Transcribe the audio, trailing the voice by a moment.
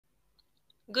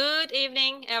Good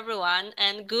evening, everyone,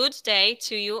 and good day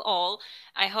to you all.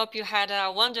 I hope you had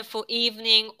a wonderful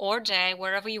evening or day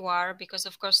wherever you are, because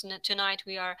of course tonight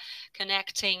we are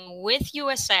connecting with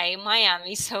USA,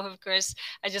 Miami. So of course,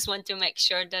 I just want to make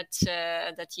sure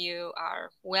that you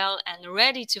are well and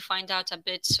ready to find out a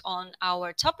bit on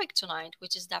our topic tonight,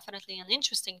 which is definitely an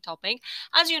interesting topic.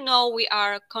 As you know, we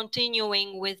are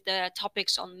continuing with the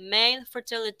topics on male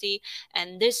fertility,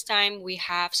 and this time we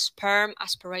have sperm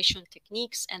aspiration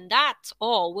techniques, and that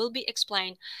all will be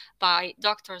explained by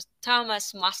Dr.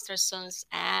 Thomas Masterson,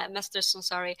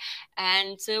 sorry.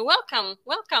 And welcome,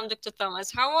 Dr.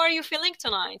 Thomas. How are you feeling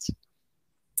tonight?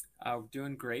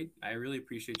 Doing great. I really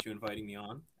appreciate you inviting me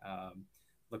on.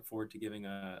 Look forward to giving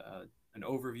an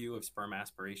overview of sperm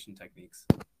aspiration techniques.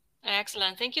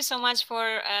 Excellent. Thank you so much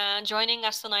for joining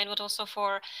us tonight, but also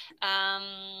for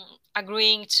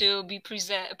agreeing to be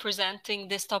presenting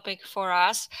this topic for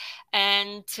us.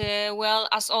 And well,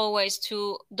 as always,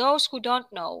 to those who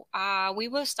don't know, we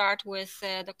will start with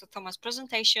Dr. Thomas'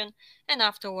 presentation, and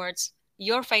afterwards,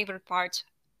 your favorite part.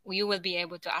 You will be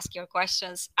able to ask your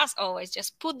questions. As always,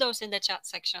 just put those in the chat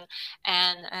section,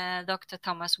 and Dr.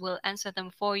 Thomas will answer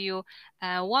them for you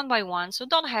one by one. So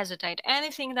don't hesitate.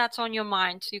 Anything that's on your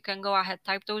mind, you can go ahead,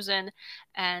 type those in,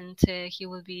 and he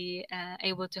will be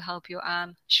able to help you.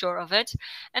 I'm sure of it.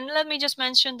 And let me just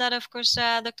mention that, of course,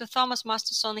 Dr. Thomas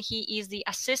Masterson, he is the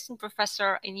assistant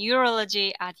professor in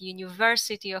urology at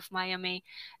University of Miami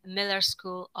Miller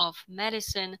School of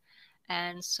Medicine.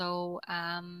 And so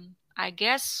I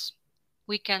guess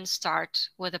we can start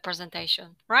with the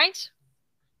presentation, right?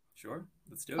 Sure,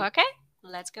 let's do it. Okay,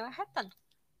 let's go ahead then.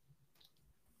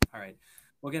 All right.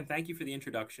 Well, again, thank you for the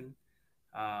introduction.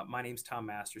 My name's Tom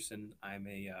Masterson. I'm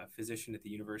a physician at the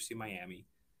University of Miami.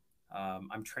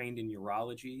 I'm trained in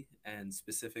urology and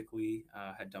specifically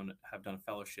have done a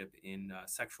fellowship in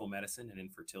sexual medicine and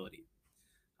infertility.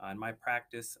 In my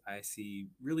practice, I see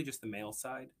really just the male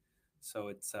side. So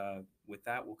it's with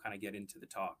that, we'll kind of get into the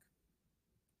talk.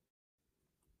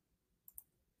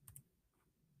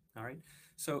 All right.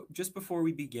 So just before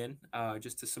we begin,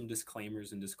 just to some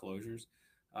disclaimers and disclosures.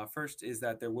 First is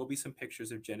that there will be some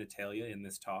pictures of genitalia in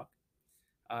this talk.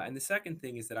 And the second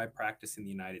thing is that I practice in the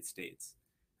United States.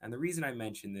 And the reason I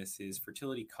mention this is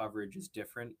fertility coverage is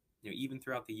different, even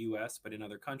throughout the U.S., but in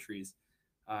other countries.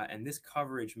 And this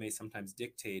coverage may sometimes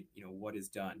dictate, what is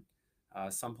done.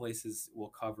 Some places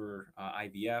will cover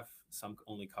IVF, some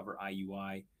only cover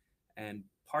IUI, and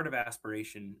part of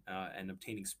aspiration and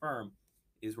obtaining sperm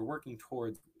is we're working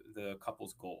towards the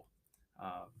couple's goal.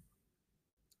 Uh,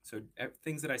 so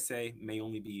things that I say may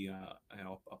only be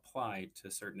applied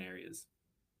to certain areas.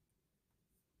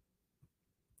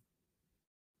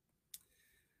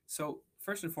 So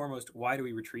first and foremost, why do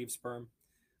we retrieve sperm?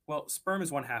 Well, sperm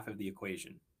is one half of the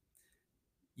equation.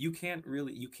 You can't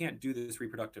do this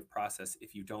reproductive process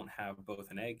if you don't have both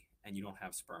an egg and you don't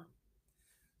have sperm.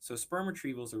 So sperm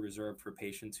retrievals are reserved for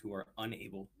patients who are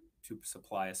unable to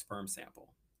supply a sperm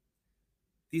sample.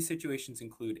 These situations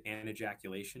include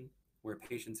anejaculation, where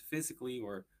patients physically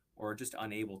or are just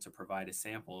unable to provide a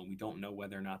sample and we don't know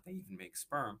whether or not they even make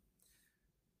sperm.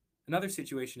 Another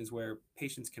situation is where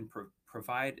patients can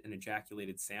provide an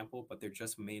ejaculated sample, but there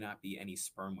just may not be any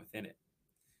sperm within it.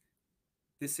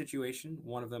 This situation,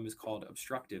 one of them is called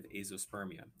obstructive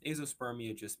azoospermia.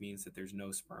 Azoospermia just means that there's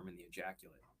no sperm in the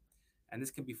ejaculate. And this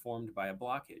can be formed by a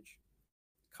blockage.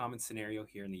 Common scenario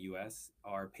here in the US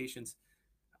are patients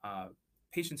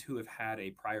who have had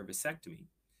a prior vasectomy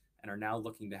and are now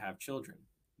looking to have children.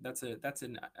 That's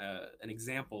an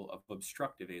example of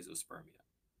obstructive azoospermia.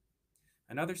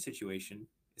 Another situation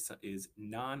is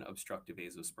non-obstructive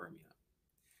azoospermia.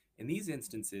 In these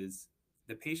instances,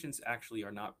 the patients actually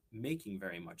are not making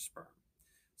very much sperm.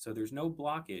 So there's no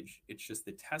blockage, it's just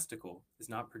the testicle is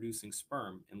not producing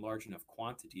sperm in large enough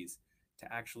quantities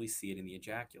to actually see it in the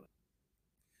ejaculate.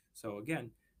 So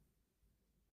again,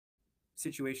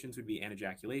 situations would be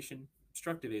anejaculation,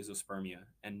 obstructive azoospermia,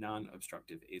 and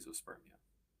non-obstructive azoospermia.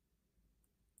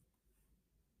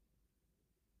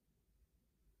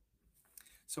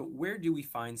 So where do we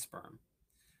find sperm?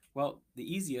 Well, the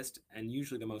easiest and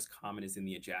usually the most common is in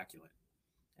the ejaculate.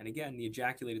 And again, the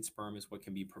ejaculated sperm is what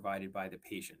can be provided by the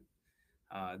patient.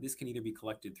 This can either be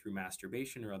collected through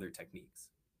masturbation or other techniques.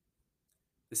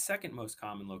 The second most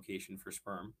common location for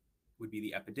sperm would be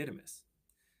the epididymis.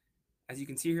 As you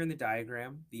can see here in the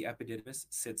diagram, the epididymis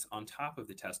sits on top of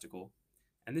the testicle,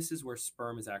 and this is where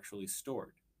sperm is actually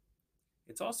stored.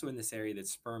 It's also in this area that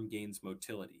sperm gains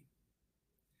motility.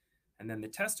 And then the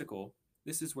testicle,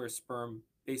 this is where sperm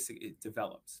basically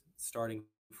develops, starting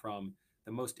from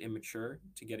the most immature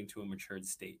to getting to a matured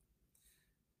state.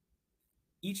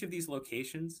 Each of these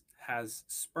locations has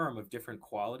sperm of different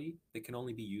quality that can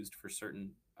only be used for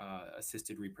certain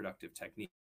assisted reproductive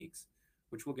techniques,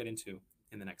 which we'll get into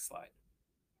in the next slide.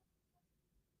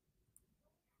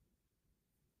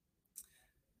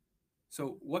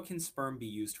 So what can sperm be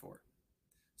used for?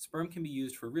 Sperm can be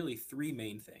used for really three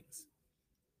main things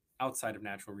outside of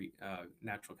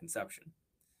natural conception.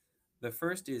 The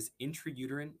first is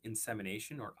intrauterine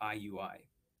insemination, or IUI.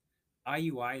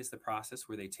 IUI is the process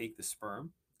where they take the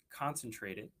sperm,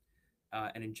 concentrate it,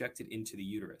 and inject it into the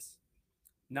uterus.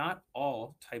 Not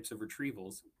all types of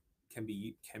retrievals can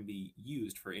be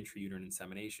used for intrauterine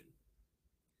insemination.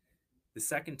 The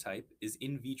second type is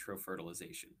in vitro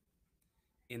fertilization.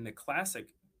 In the classic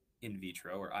in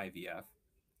vitro, or IVF,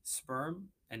 sperm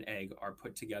and egg are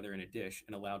put together in a dish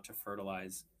and allowed to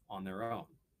fertilize on their own.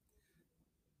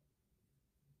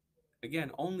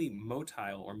 Again, only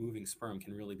motile or moving sperm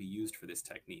can really be used for this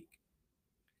technique.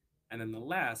 And then the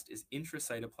last is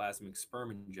intracytoplasmic sperm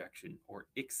injection, or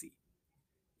ICSI.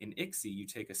 In ICSI, you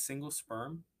take a single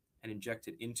sperm and inject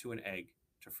it into an egg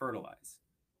to fertilize.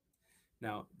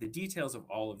 Now, the details of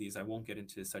all of these I won't get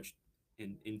into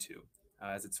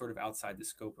as it's sort of outside the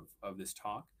scope of this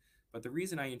talk. But the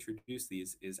reason I introduce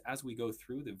these is as we go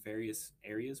through the various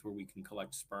areas where we can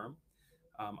collect sperm,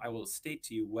 I will state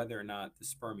to you whether or not the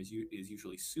sperm is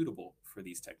usually suitable for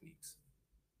these techniques.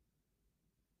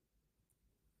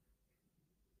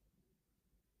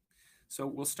 So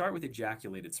we'll start with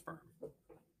ejaculated sperm.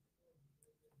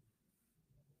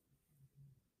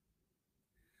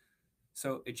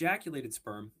 So ejaculated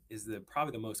sperm is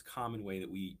probably the most common way that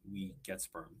we get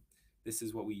sperm. This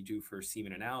is what we do for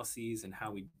semen analyses and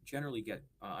how we generally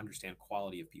understand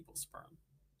quality of people's sperm.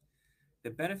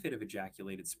 The benefit of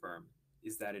ejaculated sperm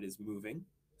is that it is moving,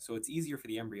 so it's easier for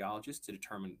the embryologist to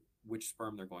determine which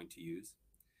sperm they're going to use.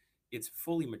 It's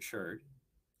fully matured,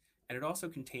 and it also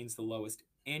contains the lowest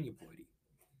aneuploidy.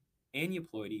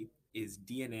 Aneuploidy is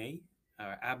DNA,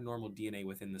 abnormal DNA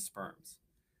within the sperms.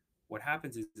 What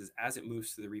happens is as it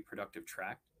moves through the reproductive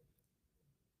tract,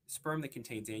 sperm that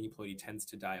contains aneuploidy tends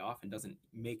to die off and doesn't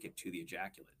make it to the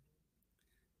ejaculate.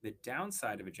 The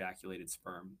downside of ejaculated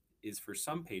sperm is for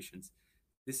some patients,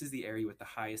 this is the area with the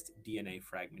highest DNA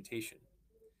fragmentation.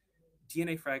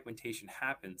 DNA fragmentation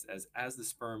happens as the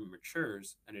sperm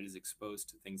matures and it is exposed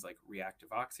to things like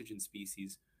reactive oxygen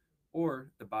species or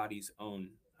the body's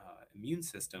own immune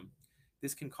system.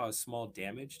 This can cause small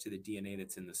damage to the DNA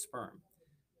that's in the sperm.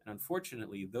 And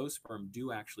unfortunately, those sperm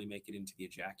do actually make it into the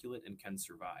ejaculate and can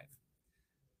survive.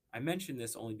 I mention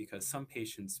this only because some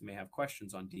patients may have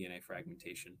questions on DNA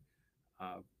fragmentation,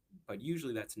 but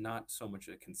usually that's not so much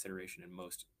a consideration in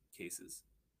most cases.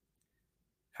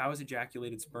 How is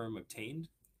ejaculated sperm obtained?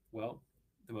 Well,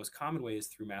 the most common way is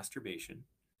through masturbation.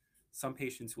 Some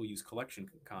patients will use collection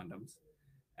condoms.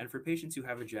 And for patients who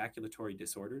have ejaculatory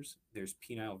disorders, there's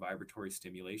penile vibratory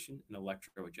stimulation and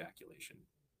electroejaculation.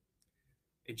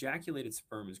 Ejaculated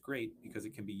sperm is great because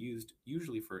it can be used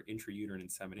usually for intrauterine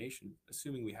insemination,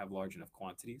 assuming we have large enough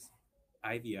quantities,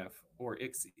 IVF, or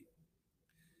ICSI.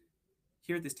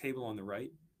 Here at this table on the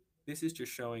right, this is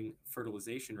just showing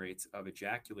fertilization rates of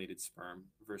ejaculated sperm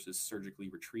versus surgically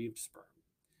retrieved sperm.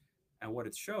 And what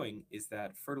it's showing is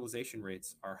that fertilization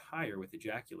rates are higher with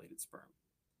ejaculated sperm.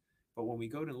 But when we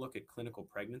go to look at clinical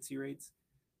pregnancy rates,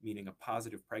 meaning a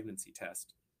positive pregnancy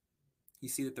test, you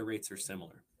see that the rates are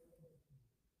similar.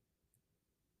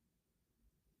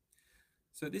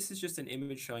 So this is just an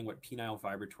image showing what penile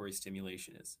vibratory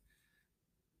stimulation is.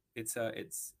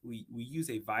 We use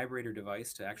a vibrator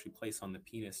device to actually place on the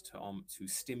penis to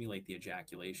stimulate the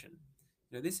ejaculation.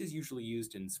 Now, this is usually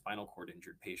used in spinal cord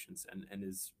injured patients and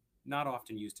is not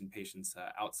often used in patients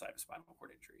outside of spinal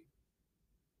cord injury.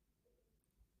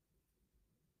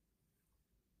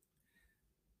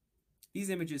 These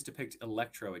images depict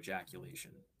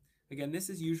electroejaculation. Again, this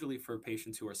is usually for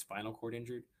patients who are spinal cord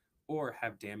injured or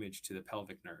have damage to the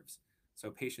pelvic nerves. So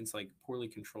patients like poorly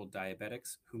controlled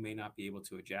diabetics who may not be able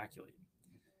to ejaculate.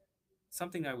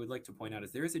 Something I would like to point out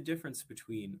is there is a difference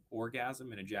between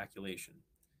orgasm and ejaculation.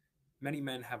 Many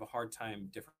men have a hard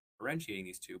time differentiating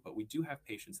these two, but we do have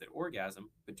patients that orgasm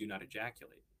but do not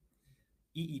ejaculate.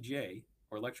 EEJ,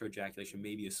 or electroejaculation,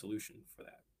 may be a solution for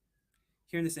that.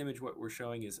 Here in this image, what we're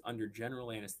showing is under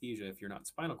general anesthesia if you're not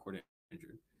spinal cord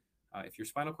injured. If you're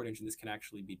spinal cord injured, this can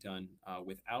actually be done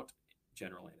without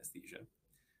general anesthesia.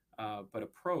 But a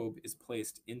probe is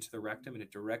placed into the rectum and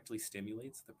it directly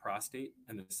stimulates the prostate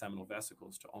and the seminal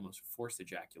vesicles to almost force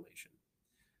ejaculation.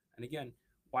 And again,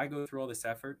 why go through all this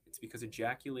effort? It's because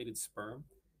ejaculated sperm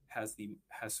has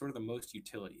sort of the most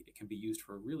utility. It can be used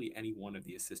for really any one of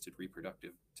the assisted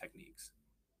reproductive techniques.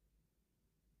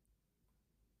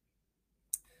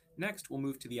 Next, we'll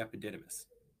move to the epididymis.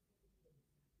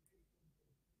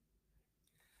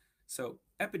 So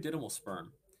epididymal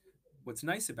sperm, what's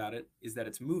nice about it is that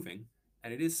it's moving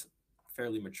and it is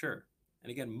fairly mature.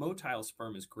 And again, motile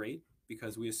sperm is great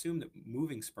because we assume that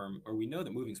moving sperm, or we know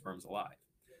that moving sperm is alive.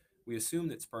 We assume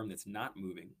that sperm that's not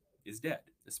moving is dead,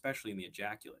 especially in the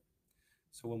ejaculate.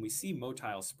 So when we see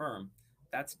motile sperm,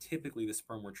 that's typically the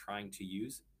sperm we're trying to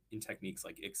use in techniques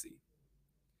like ICSI.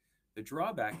 The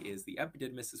drawback is the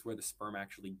epididymis is where the sperm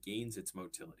actually gains its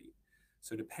motility.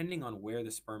 So depending on where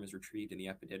the sperm is retrieved in the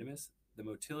epididymis, the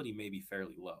motility may be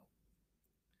fairly low.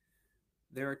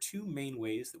 There are two main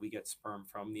ways that we get sperm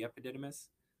from the epididymis.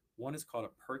 One is called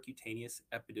a percutaneous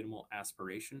epididymal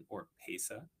aspiration, or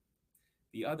PESA.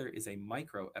 The other is a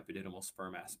microepididymal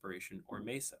sperm aspiration, or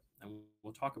MESA, and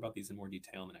we'll talk about these in more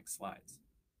detail in the next slides.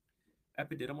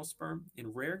 Epididymal sperm,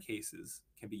 in rare cases,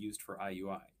 can be used for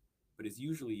IUI, but is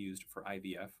usually used for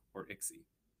IVF or ICSI.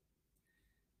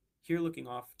 Here, looking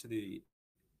off to the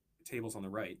tables on the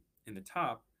right, in the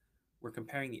top, we're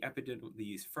comparing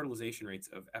the fertilization rates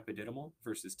of epididymal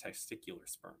versus testicular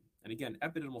sperm. And again,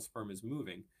 epididymal sperm is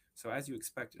moving, so as you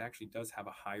expect, it actually does have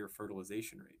a higher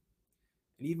fertilization rate.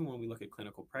 And even when we look at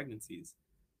clinical pregnancies,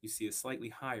 you see a slightly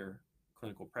higher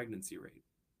clinical pregnancy rate.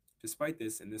 Despite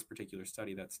this, in this particular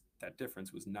study, that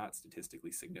difference was not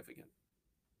statistically significant.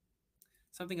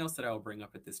 Something else that I will bring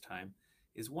up at this time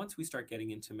is once we start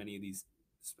getting into many of these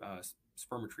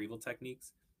sperm retrieval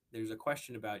techniques, there's a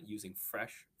question about using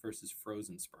fresh versus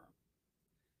frozen sperm.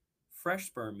 Fresh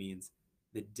sperm means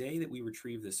the day that we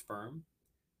retrieve the sperm,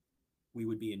 we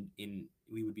would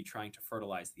be trying to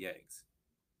fertilize the eggs.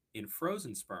 In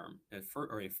frozen sperm,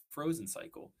 or a frozen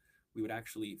cycle, we would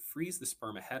actually freeze the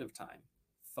sperm ahead of time,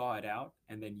 thaw it out,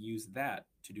 and then use that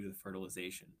to do the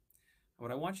fertilization. And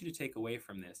what I want you to take away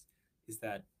from this is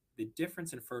that the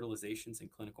difference in fertilizations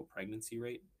and clinical pregnancy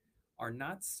rate are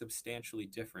not substantially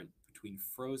different between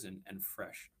frozen and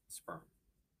fresh sperm.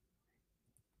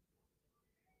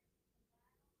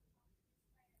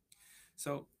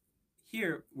 So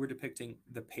here we're depicting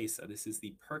the PESA. This is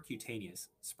the percutaneous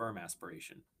sperm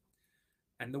aspiration.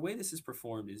 And the way this is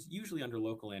performed is usually under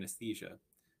local anesthesia.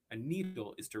 A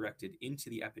needle is directed into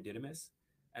the epididymis,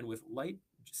 and with light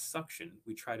suction,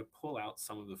 we try to pull out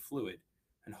some of the fluid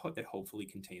and that hopefully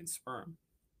contains sperm.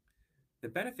 The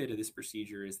benefit of this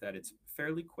procedure is that it's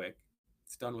fairly quick,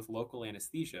 it's done with local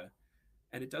anesthesia,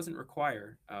 and it doesn't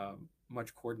require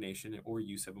much coordination or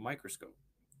use of a microscope.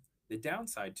 The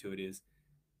downside to it is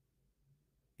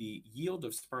the yield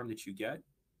of sperm that you get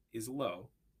is low.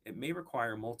 It may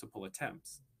require multiple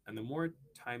attempts, and the more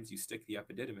times you stick the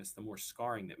epididymis, the more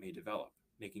scarring that may develop,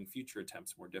 making future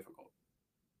attempts more difficult.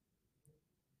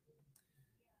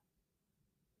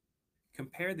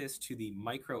 Compare this to the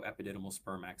microepididymal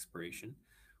sperm aspiration,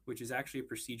 which is actually a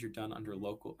procedure done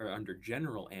under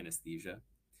general anesthesia.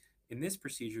 In this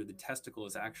procedure, the testicle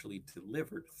is actually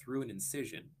delivered through an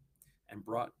incision, and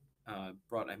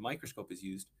a microscope is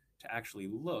used to actually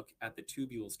look at the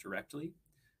tubules directly,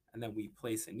 and then we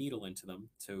place a needle into them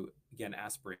to, again,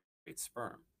 aspirate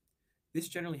sperm. This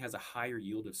generally has a higher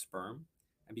yield of sperm,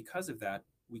 and because of that,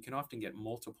 we can often get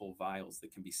multiple vials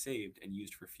that can be saved and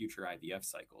used for future IVF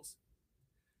cycles.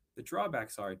 The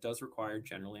drawbacks are it does require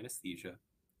general anesthesia.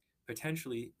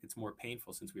 Potentially, it's more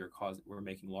painful since we're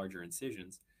making larger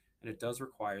incisions, and it does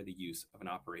require the use of an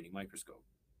operating microscope.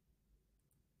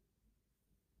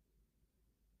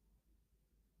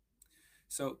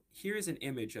 So here's an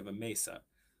image of a MESA.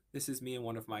 This is me and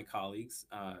one of my colleagues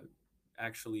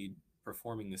actually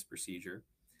performing this procedure.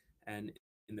 And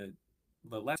in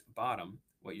the left bottom,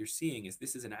 what you're seeing is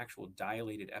this is an actual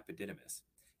dilated epididymis.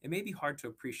 It may be hard to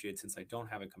appreciate since I don't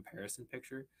have a comparison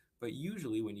picture, but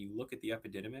usually when you look at the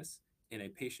epididymis in a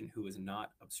patient who is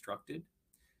not obstructed,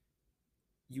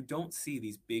 you don't see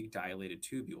these big dilated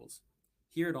tubules.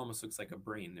 Here it almost looks like a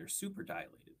brain. They're super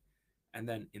dilated. And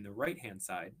then in the right-hand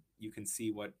side, you can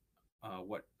see what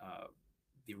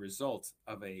the result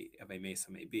of a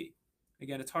MESA may be.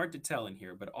 Again, it's hard to tell in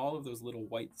here, but all of those little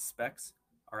white specks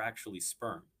are actually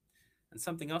sperm. And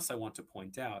something else I want to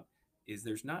point out is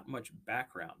there's not much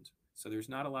background. So there's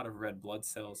not a lot of red blood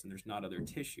cells and there's not other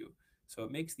tissue. So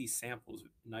it makes these samples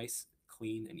nice,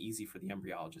 clean, and easy for the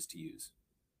embryologist to use.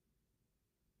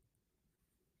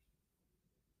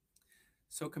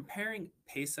 So comparing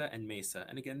PESA and MESA,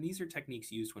 and again, these are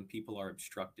techniques used when people are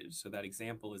obstructed. So that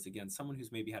example is, again, someone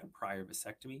who's maybe had a prior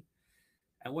vasectomy.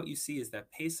 And what you see is that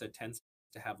PESA tends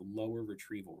to have lower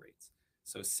retrieval rates,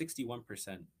 so 61%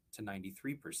 to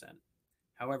 93%.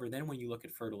 However, then when you look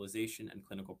at fertilization and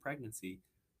clinical pregnancy,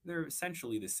 they're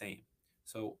essentially the same.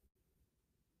 So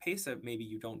PESA, maybe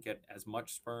you don't get as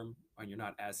much sperm and you're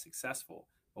not as successful,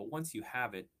 but once you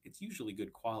have it, it's usually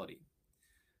good quality.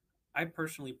 I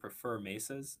personally prefer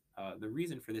MESAs. The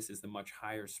reason for this is the much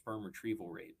higher sperm retrieval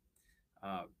rate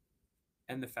uh,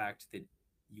 and the fact that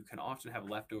you can often have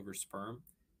leftover sperm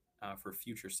for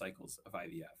future cycles of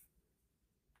IVF.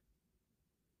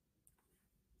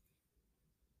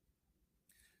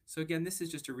 So again, this is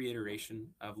just a reiteration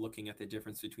of looking at the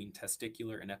difference between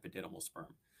testicular and epididymal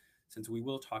sperm. Since we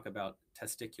will talk about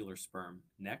testicular sperm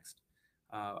next,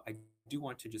 I do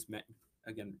want to just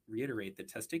again reiterate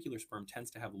that testicular sperm tends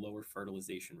to have lower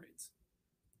fertilization rates.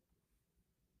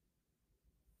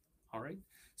 All right,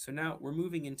 so now we're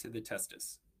moving into the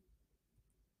testis.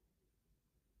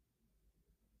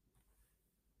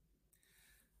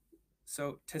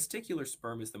 So testicular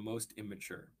sperm is the most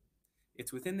immature.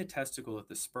 It's within the testicle that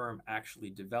the sperm actually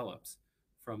develops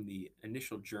from the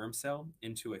initial germ cell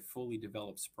into a fully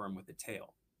developed sperm with a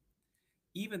tail.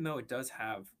 Even though it does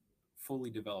have fully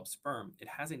developed sperm, it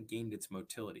hasn't gained its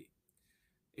motility.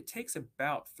 It takes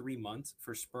about 3 months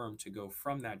for sperm to go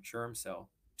from that germ cell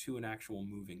to an actual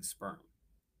moving sperm.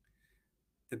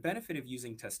 The benefit of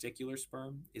using testicular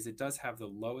sperm is it does have the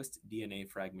lowest DNA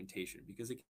fragmentation because,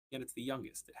 again, it's the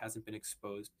youngest. It hasn't been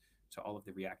exposed to all of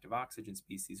the reactive oxygen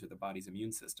species or the body's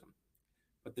immune system.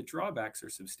 But the drawbacks are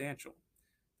substantial.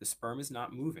 The sperm is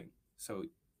not moving, so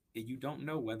you don't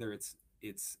know whether it's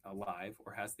alive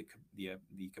or has the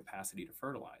capacity to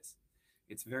fertilize.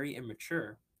 It's very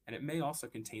immature, and it may also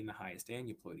contain the highest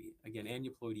aneuploidy. Again,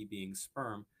 aneuploidy being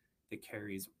sperm that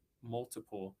carries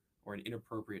multiple or an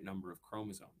inappropriate number of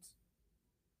chromosomes.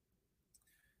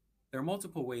 There are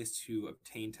multiple ways to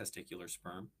obtain testicular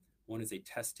sperm. One is a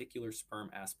testicular sperm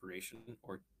aspiration,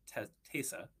 or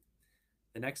TESA.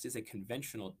 The next is a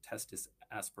conventional testis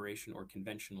aspiration, or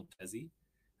conventional TESE.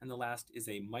 And the last is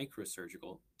a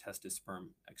microsurgical testis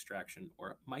sperm extraction,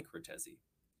 or MicroTESE.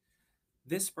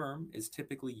 This sperm is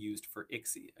typically used for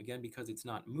ICSI. Again, because it's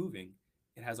not moving,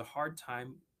 it has a hard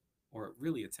time, or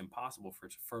really it's impossible for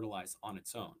it to fertilize on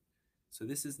its own. So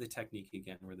this is the technique,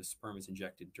 again, where the sperm is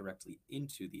injected directly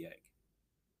into the egg.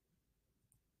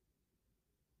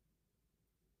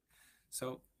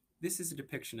 So this is a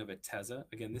depiction of a TESA.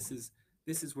 Again, this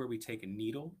is where we take a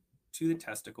needle to the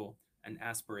testicle and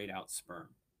aspirate out sperm.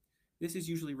 This is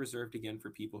usually reserved, again, for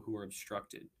people who are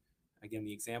obstructed. Again,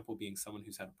 the example being someone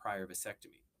who's had a prior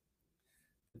vasectomy.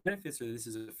 The benefits are this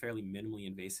is a fairly minimally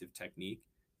invasive technique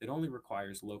that only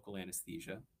requires local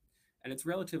anesthesia, and it's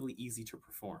relatively easy to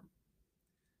perform.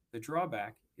 The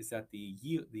drawback is that the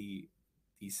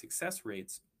success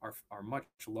rates are much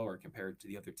lower compared to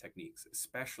the other techniques,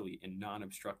 especially in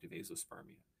non-obstructive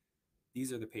azoospermia.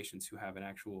 These are the patients who have an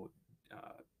actual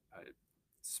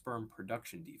sperm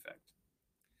production defect.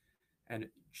 And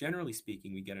generally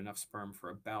speaking, we get enough sperm for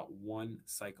about 1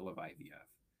 cycle of IVF.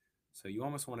 So you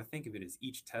almost want to think of it as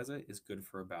each TESA is good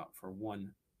for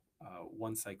one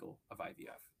cycle of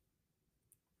IVF.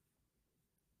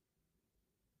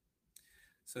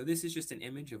 So this is just an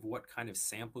image of what kind of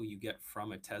sample you get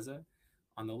from a TESA.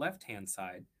 On the left-hand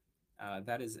side,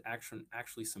 that is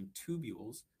actually some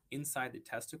tubules inside the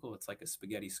testicle. It's like a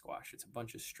spaghetti squash. It's a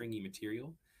bunch of stringy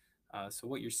material. So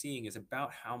what you're seeing is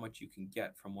about how much you can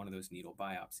get from one of those needle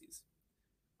biopsies.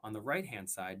 On the right-hand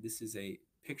side, this is a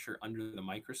picture under the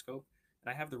microscope,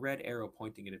 and I have the red arrow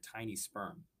pointing at a tiny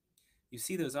sperm. You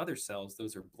see those other cells,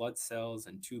 those are blood cells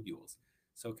and tubules.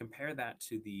 So compare that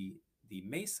to the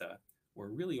MESA, where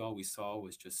really all we saw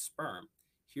was just sperm.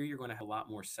 Here you're going to have a lot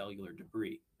more cellular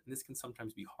debris. And this can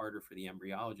sometimes be harder for the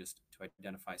embryologist to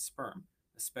identify sperm,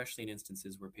 especially in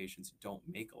instances where patients don't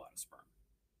make a lot of sperm.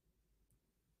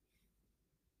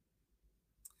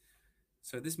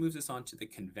 So this moves us on to the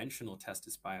conventional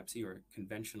testis biopsy, or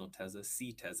conventional TESA,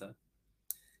 C-TESA.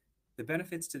 The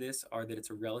benefits to this are that it's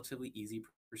a relatively easy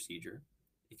procedure.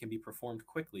 It can be performed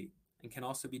quickly and can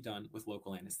also be done with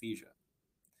local anesthesia.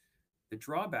 The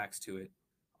drawbacks to it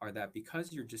are that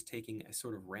because you're just taking a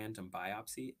sort of random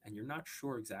biopsy and you're not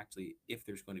sure exactly if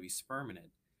there's going to be sperm in it,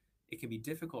 it can be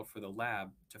difficult for the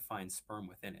lab to find sperm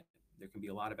within it. There can be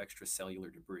a lot of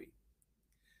extracellular debris.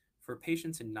 For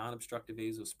patients in non-obstructive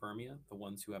azoospermia, the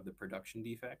ones who have the production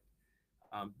defect,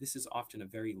 this is often a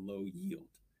very low yield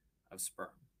of sperm.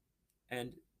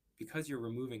 And because you're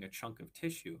removing a chunk of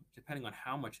tissue, depending on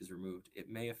how much is removed, it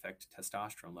may affect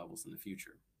testosterone levels in the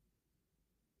future.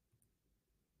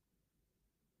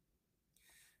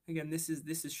 Again, this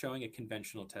is showing a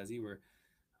conventional TESE where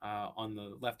on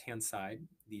the left-hand side,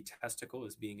 the testicle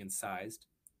is being incised,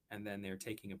 and then they're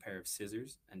taking a pair of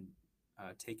scissors and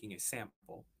taking a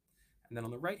sample. And then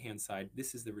on the right-hand side,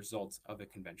 this is the results of a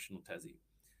conventional TESE.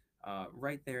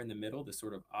 Right there in the middle, the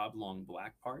sort of oblong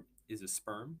black part, is a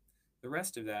sperm. The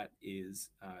rest of that is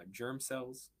germ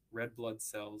cells, red blood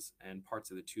cells, and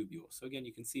parts of the tubule. So again,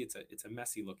 you can see it's a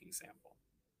messy looking sample.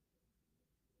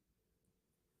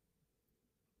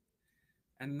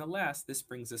 And the last, this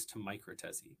brings us to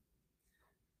MicroTESE.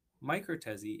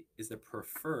 MicroTESE is the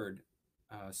preferred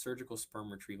surgical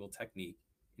sperm retrieval technique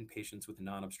in patients with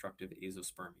non-obstructive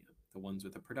azoospermia, the ones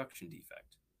with a production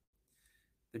defect.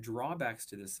 The drawbacks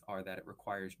to this are that it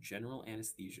requires general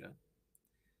anesthesia,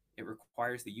 it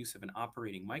requires the use of an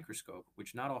operating microscope,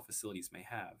 which not all facilities may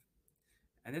have,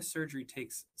 and this surgery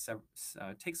takes some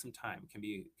time, can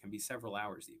be several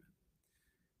hours even.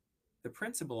 The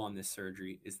principle on this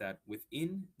surgery is that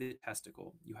within the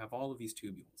testicle, you have all of these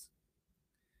tubules.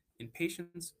 In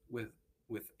patients with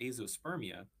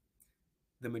azoospermia,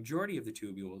 the majority of the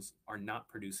tubules are not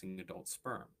producing adult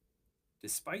sperm.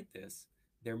 Despite this,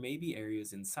 there may be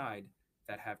areas inside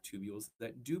that have tubules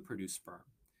that do produce sperm,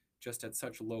 just at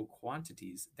such low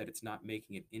quantities that it's not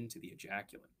making it into the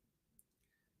ejaculate.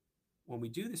 When we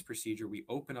do this procedure, we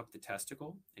open up the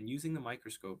testicle and using the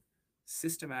microscope,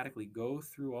 systematically go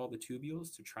through all the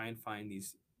tubules to try and find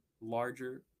these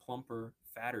larger, plumper,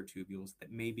 fatter tubules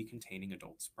that may be containing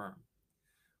adult sperm.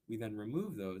 We then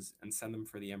remove those and send them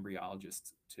for the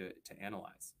embryologist to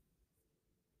analyze.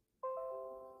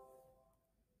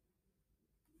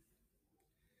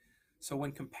 So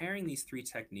when comparing these three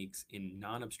techniques in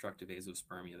non-obstructive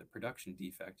azoospermia, the production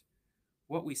defect,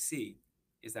 what we see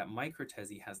is that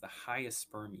MicroTESE has the highest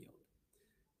sperm yield.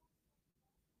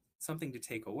 Something to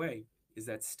take away is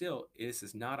that still, this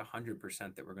is not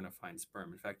 100% that we're going to find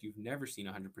sperm. In fact, you've never seen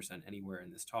 100% anywhere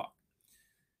in this talk.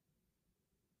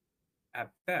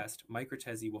 At best,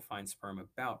 MicroTESE will find sperm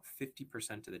about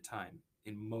 50% of the time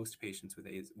in most patients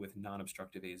with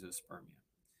non-obstructive azoospermia.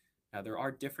 Now, there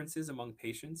are differences among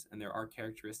patients, and there are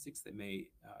characteristics that may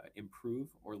improve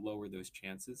or lower those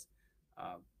chances.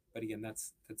 But again,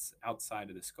 that's outside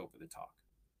of the scope of the talk.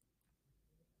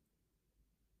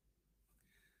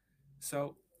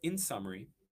 So, in summary,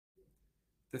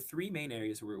 the three main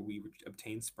areas where we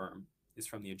obtain sperm is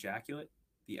from the ejaculate,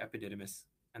 the epididymis,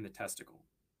 and the testicle.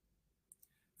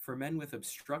 For men with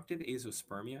obstructive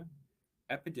azoospermia,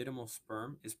 epididymal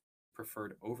sperm is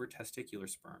preferred over testicular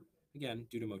sperm, again,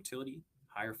 due to motility,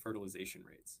 higher fertilization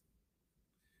rates.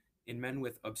 In men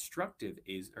with non-obstructive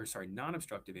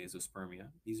azoospermia,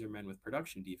 these are men with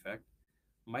production defect,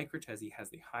 MicroTESE has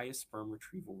the highest sperm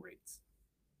retrieval rates.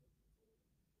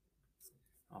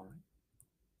 All right.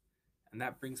 And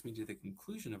that brings me to the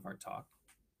conclusion of our talk,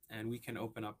 and we can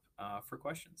open up for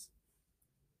questions.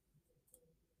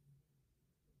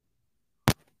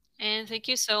 And thank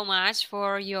you so much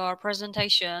for your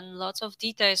presentation. Lots of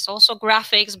details, also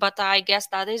graphics, but I guess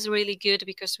that is really good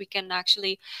because we can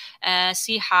actually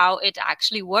see how it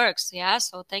actually works. Yeah,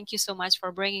 so thank you so much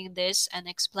for bringing this and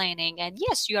explaining. And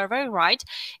yes, you are very right.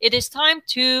 It is time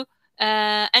to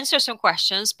answer some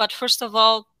questions. But first of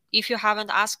all, if you haven't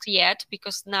asked yet,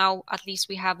 because now at least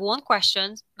we have one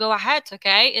question, go ahead,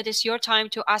 okay? It is your time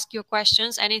to ask your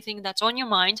questions, anything that's on your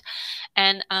mind.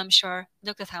 And I'm sure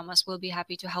Dr. Thomas will be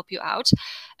happy to help you out.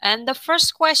 And the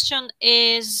first question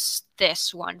is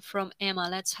this one from Emma.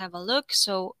 Let's have a look.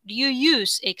 So do you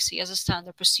use ICSI as a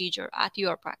standard procedure at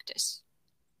your practice?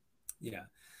 Yeah.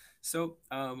 So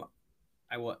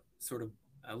I will sort of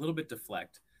a little bit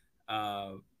deflect.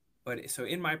 But so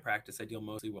in my practice, I deal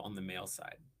mostly on the male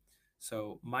side.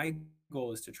 So my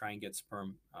goal is to try and get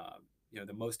sperm,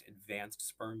 the most advanced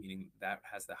sperm, meaning that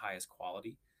has the highest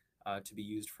quality, to be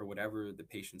used for whatever the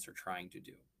patients are trying to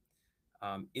do.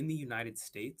 In the United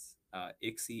States,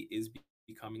 ICSI is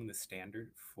becoming the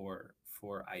standard for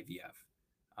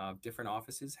IVF. Different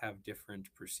offices have different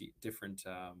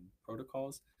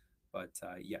protocols, but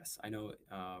yes, I know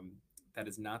that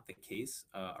is not the case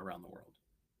around the world.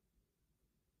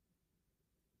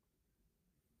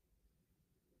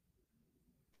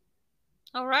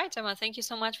 All right, Emma, thank you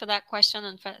so much for that question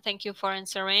and thank you for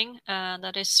answering.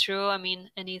 That is true. I mean,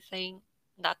 anything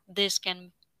that this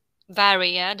can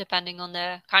vary, yeah, depending on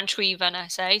the country, even I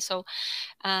say. So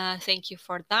thank you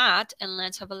for that. And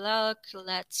let's have a look.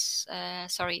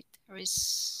 Sorry, there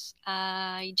is,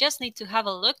 I just need to have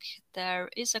a look. There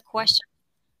is a question.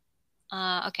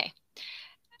 Okay.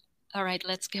 All right,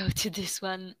 let's go to this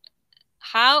one.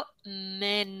 How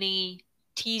many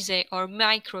TESE or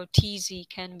MicroTESE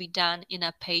can be done in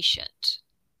a patient?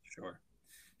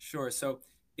 Sure. So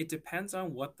it depends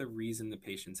on what the reason the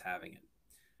patient's having it.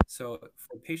 So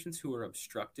for patients who are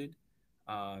obstructed,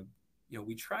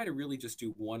 we try to really just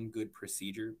do one good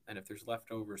procedure, and if there's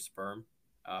leftover sperm,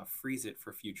 freeze it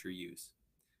for future use.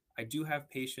 I do have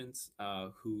patients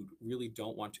who really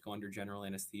don't want to go under general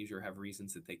anesthesia or have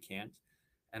reasons that they can't,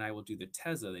 and I will do the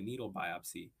TESA, the needle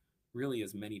biopsy, really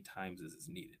as many times as is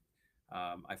needed.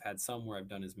 I've had some where I've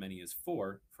done as many as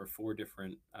four for four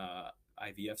different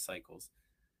IVF cycles.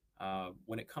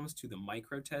 When it comes to the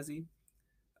MicroTESE,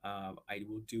 I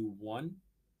will do one.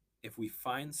 If we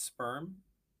find sperm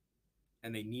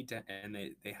and they need to, and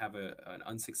they have an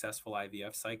unsuccessful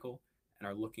IVF cycle and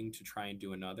are looking to try and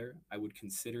do another, I would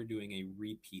consider doing a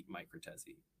repeat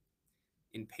MicroTESE.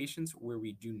 In patients where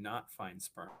we do not find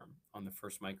sperm on the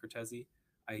first MicroTESE,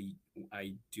 I,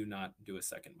 I do not do a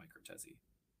second MicroTESE.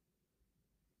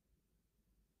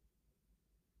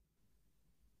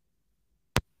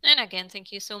 And again,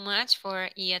 thank you so much for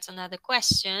yet another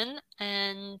question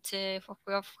and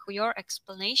for your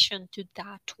explanation to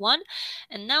that one.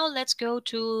 And now let's go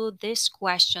to this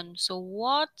question. So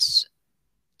what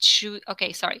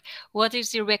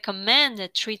is the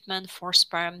recommended treatment for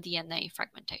sperm DNA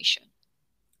fragmentation?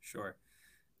 Sure.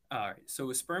 All right. So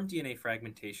with sperm DNA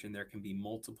fragmentation, there can be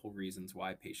multiple reasons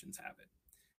why patients have it.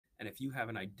 And if you have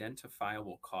an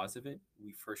identifiable cause of it,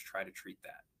 we first try to treat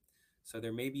that. So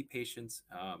there may be patients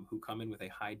who come in with a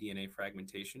high DNA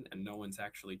fragmentation and no one's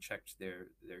actually checked their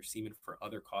semen for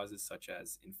other causes such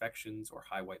as infections or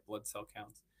high white blood cell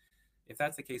counts. If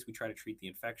that's the case, we try to treat the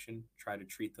infection, try to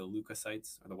treat the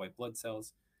leukocytes or the white blood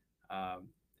cells,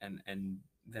 and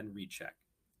then recheck.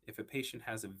 If a patient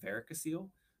has a varicocele,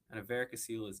 and a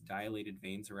varicocele is dilated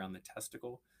veins around the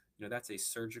testicle, that's a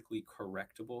surgically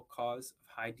correctable cause of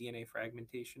high DNA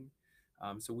fragmentation.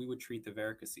 So we would treat the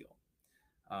varicocele.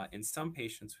 In some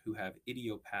patients who have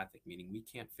idiopathic, meaning we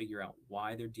can't figure out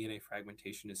why their DNA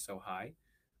fragmentation is so high,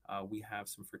 we have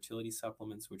some fertility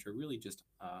supplements, which are really just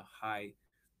high.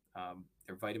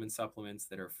 They're vitamin supplements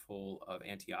that are full of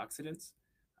antioxidants,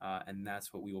 and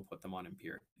that's what we will put them on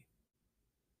empirically.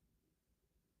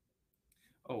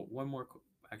 Oh, one more,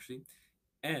 actually.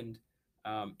 And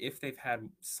if they've had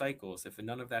cycles, if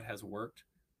none of that has worked,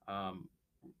 um,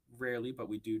 rarely, but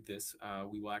we do this,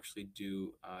 we will actually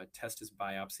do testis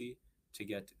biopsy to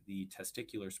get the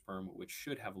testicular sperm, which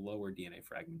should have lower DNA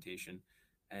fragmentation,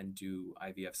 and do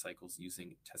IVF cycles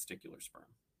using testicular sperm.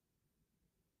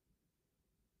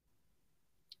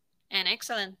 And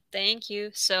excellent. Thank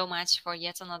you so much for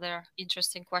yet another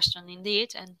interesting question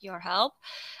indeed and your help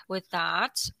with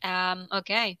that.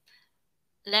 Okay,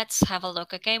 let's have a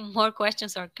look. Okay, more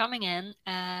questions are coming in.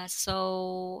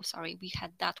 So, sorry, we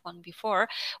had that one before.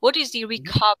 What is the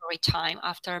recovery time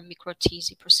after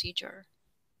MicroTESE procedure?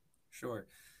 Sure.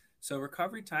 So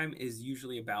recovery time is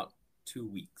usually about 2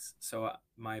 weeks. So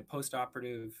my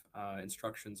post-operative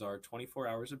instructions are 24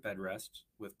 hours of bed rest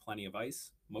with plenty of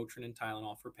ice, Motrin and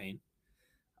Tylenol for pain.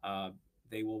 Uh,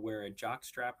 they will wear a jock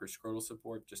strap or scrotal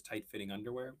support, just tight-fitting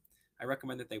underwear. I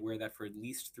recommend that they wear that for at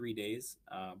least 3 days,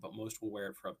 but most will wear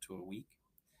it for up to a week.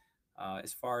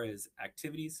 As far as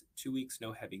activities, 2 weeks,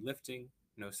 no heavy lifting,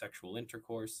 no sexual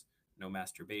intercourse, no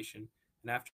masturbation.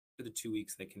 And after the 2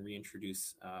 weeks, they can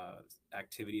reintroduce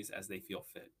activities as they feel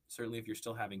fit. Certainly, if you're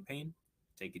still having pain,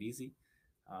 take it easy.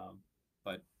 Um,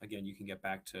 but again, you can get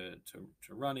back to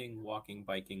running, walking,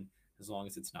 biking, as long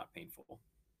as it's not painful.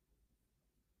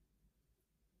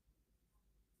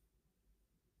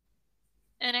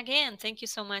 And again, thank you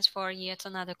so much for yet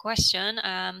another question.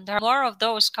 There are more of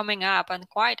those coming up and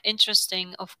quite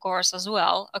interesting, of course, as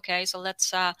well. Okay, so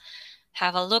let's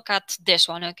have a look at this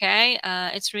one, okay?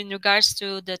 It's in regards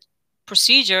to the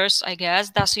procedures, I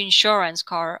guess. Does insurance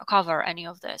cover any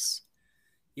of this?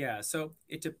 Yeah, so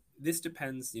this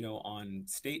depends, on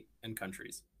state and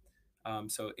countries.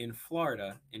 So in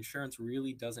Florida, insurance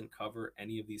really doesn't cover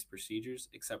any of these procedures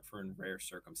except for in rare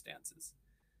circumstances.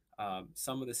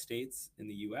 Some of the states in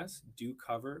the U.S. do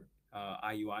cover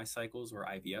IUI cycles or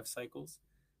IVF cycles,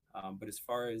 but as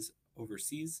far as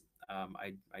overseas,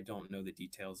 I don't know the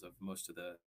details of most of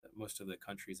the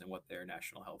countries and what their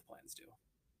national health plans do.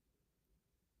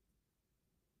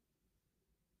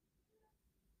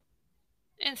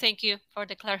 And thank you for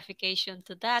the clarification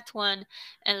to that one.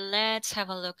 And let's have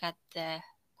a look at the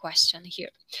question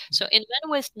here. So in men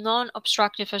with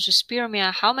non-obstructive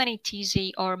azoospermia, how many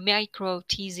TESE or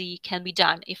micro-TESE can be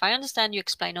done? If I understand, you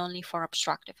explain only for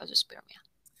obstructive azoospermia.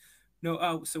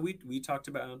 No, so we talked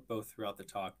about both throughout the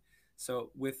talk. So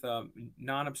with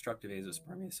non-obstructive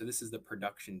azoospermia, so this is the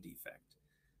production defect.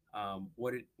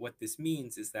 What this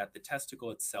means is that the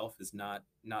testicle itself is not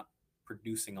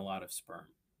producing a lot of sperm.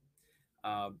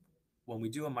 Uh, when we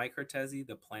do a MicroTESE,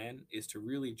 the plan is to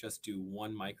really just do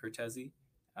one MicroTESE,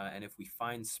 and if we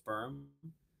find sperm,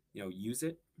 use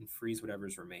it and freeze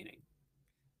whatever's remaining.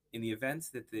 In the event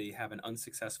that they have an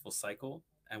unsuccessful cycle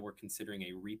and we're considering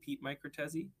a repeat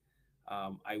MicroTESE,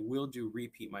 I will do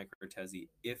repeat MicroTESE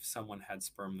if someone had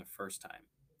sperm the first time.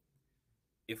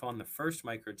 If on the first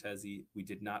MicroTESE we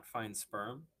did not find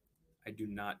sperm, I do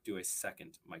not do a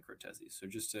second MicroTESE. So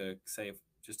just to say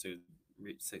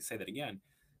that again,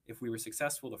 if we were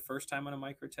successful the first time on a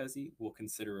MicroTESE, we'll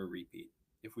consider a repeat.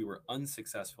 If we were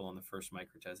unsuccessful on the first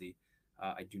MicroTESE,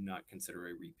 I do not consider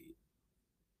a repeat.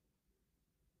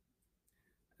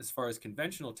 As far as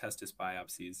conventional testis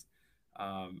biopsies,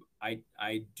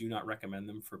 I do not recommend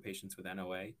them for patients with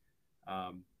NOA,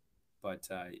 but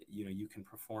you can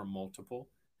perform multiple.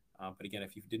 But again,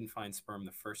 if you didn't find sperm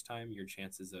the first time, your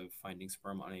chances of finding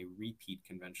sperm on a repeat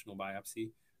conventional biopsy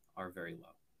are very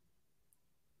low.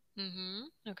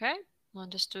 Okay,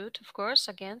 understood. Of course.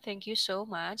 Again, thank you so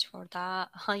much for that.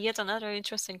 Yet another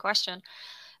interesting question.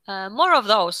 More of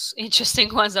those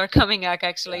interesting ones are coming up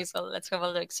actually. Yeah. So let's have a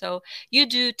look. So you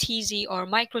do TESE or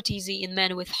micro-TESE in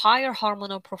men with higher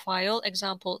hormonal profile,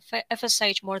 example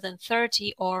FSH more than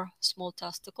 30 or small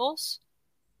testicles.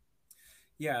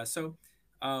 Yeah. So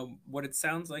what it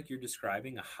sounds like you're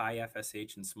describing, a high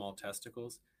FSH and small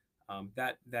testicles,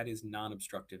 that is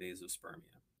non-obstructive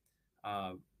azoospermia.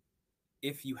 Uh,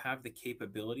 if you have the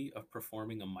capability of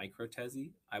performing a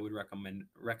MicroTESE, I would recommend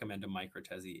a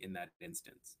MicroTESE in that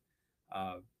instance.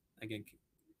 Uh, Again,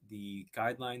 the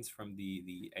guidelines from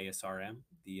the ASRM,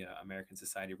 the American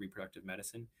Society of Reproductive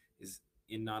Medicine, is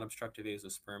in non-obstructive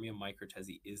azoospermia,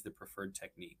 MicroTESE is the preferred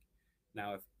technique.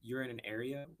 Now, if you're in an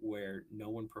area where no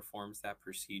one performs that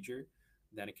procedure,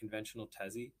 then a conventional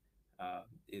TESE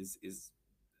is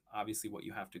obviously what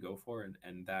you have to go for,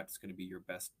 and that's going to be your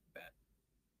best bet.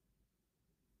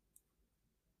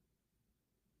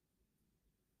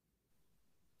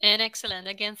 And excellent.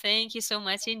 Again, thank you so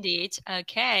much indeed.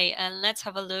 Okay, and let's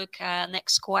have a look.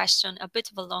 Next question, a bit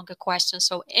of a longer question.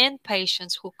 So in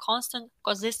patients who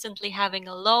consistently having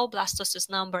a low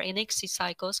blastocyst number in ICSI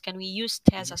cycles, can we use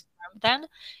TESA sperm then?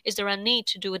 Is there a need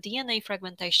to do a DNA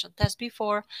fragmentation test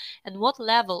before? And what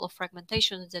level of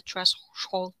fragmentation is the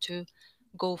threshold to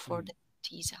go for the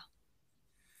TESA?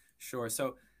 Sure.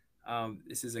 So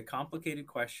this is a complicated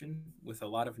question with a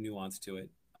lot of nuance to it.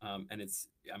 And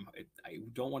I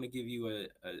don't want to give you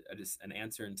an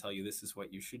answer and tell you this is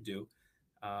what you should do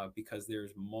because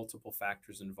there's multiple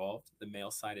factors involved. The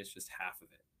male side is just half of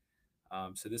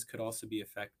it. So this could also be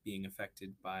being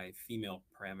affected by female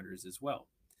parameters as well.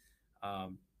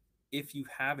 If you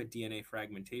have a DNA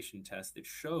fragmentation test that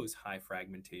shows high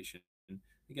fragmentation,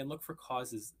 again, look for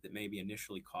causes that may be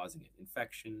initially causing it: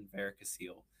 infection,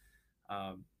 varicocele.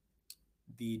 Um,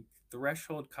 the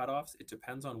threshold cutoffs, it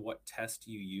depends on what test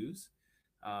you use.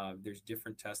 There's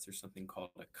different tests. There's something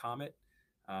called a COMET.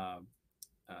 Um,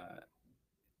 uh,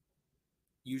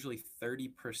 Usually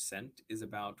 30% is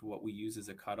about what we use as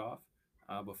a cutoff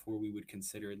before we would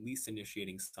consider at least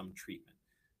initiating some treatment.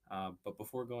 But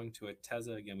before going to a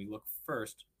TESA, again, we look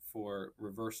first for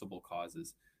reversible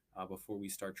causes before we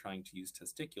start trying to use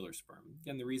testicular sperm.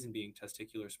 Again, the reason being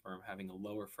testicular sperm having a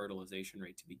lower fertilization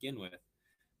rate to begin with,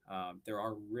 there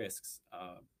are risks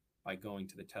by going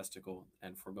to the testicle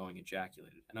and foregoing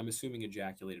ejaculated. And I'm assuming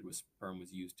ejaculated with sperm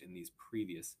was used in these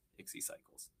previous ICSI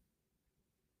cycles.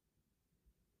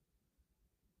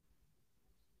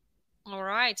 All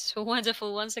right, so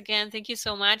wonderful. Once again, thank you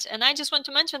so much. And I just want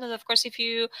to mention that, of course, if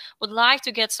you would like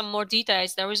to get some more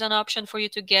details, there is an option for you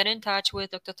to get in touch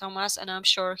with Dr. Thomas, and I'm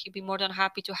sure he'd be more than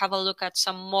happy to have a look at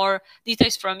some more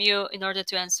details from you in order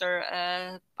to answer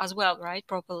as well, right,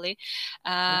 properly.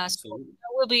 Yeah, So absolutely.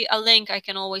 there will be a link. I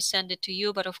can always send it to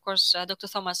you, but of course, Dr.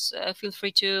 Thomas, feel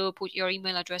free to put your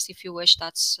email address if you wish.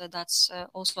 That's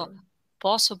also Sure.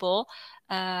 possible.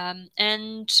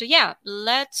 And so, yeah,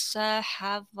 let's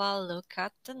have a look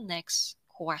at the next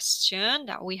question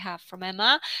that we have from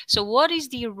Emma. So what is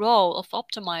the role of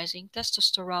optimizing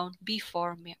testosterone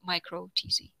before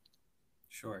micro-TESE?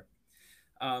 Sure.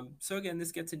 So again,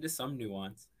 this gets into some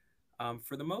nuance.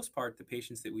 For the most part, the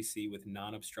patients that we see with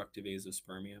non-obstructive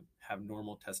azoospermia have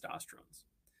normal testosterones.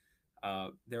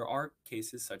 There are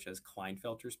cases such as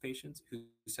Klinefelter's patients whose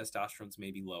testosterone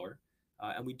may be lower,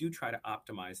 and we do try to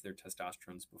optimize their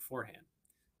testosterone beforehand.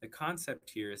 The concept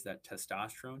here is that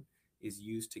testosterone is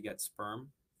used to get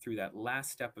sperm through that last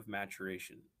step of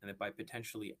maturation, and that by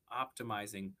potentially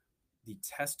optimizing the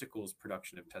testicles'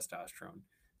 production of testosterone,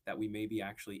 that we may be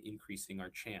actually increasing our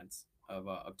chance of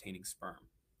obtaining sperm.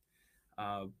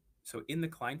 So in the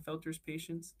Klinefelter's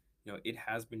patients, it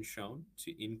has been shown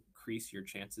to increase your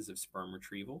chances of sperm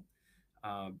retrieval.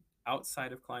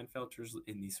 Outside of Klinefelter's,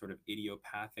 in the sort of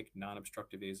idiopathic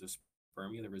non-obstructive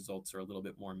azoospermia, the results are a little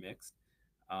bit more mixed.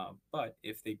 But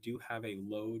if they do have a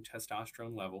low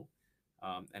testosterone level,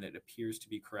 and it appears to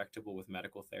be correctable with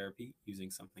medical therapy using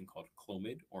something called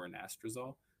Clomid or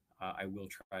anastrozole, I will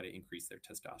try to increase their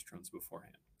testosterone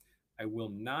beforehand. I will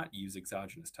not use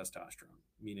exogenous testosterone,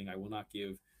 meaning I will not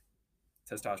give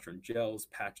testosterone gels,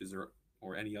 patches,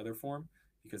 or any other form,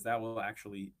 because that will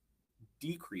actually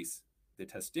decrease the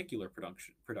testicular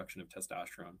production of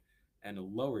testosterone and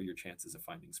lower your chances of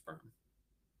finding sperm.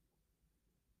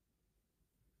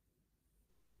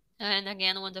 And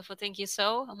again, wonderful. Thank you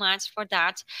so much for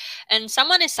that. And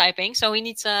someone is typing, so we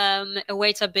need to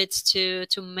wait a bit to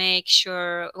make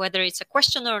sure whether it's a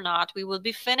question or not. We will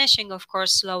be finishing, of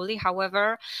course, slowly.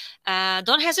 However,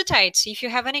 don't hesitate. If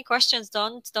you have any questions,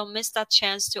 don't miss that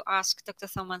chance to ask Dr.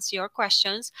 Thomas your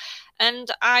questions. And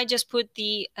I just put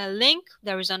the link.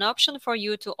 There is an option for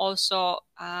you to also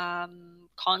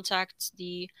contact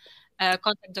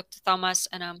Dr. Thomas,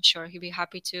 and I'm sure he'll be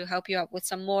happy to help you out with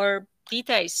some more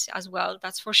details as well,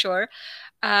 that's for sure.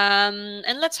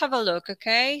 And let's have a look,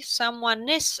 okay? Someone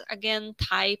is again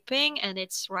typing, and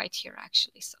it's right here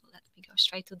actually. So let me go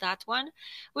straight to that one,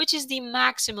 which is the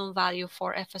maximum value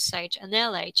for FSH and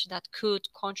LH that could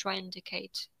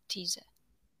contraindicate TESE.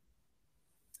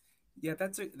 Yeah,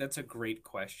 that's a great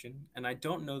question, and I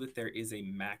don't know that there is a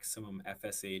maximum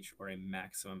FSH or a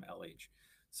maximum LH.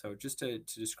 So just to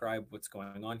describe what's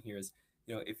going on here is,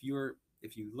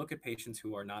 if you look at patients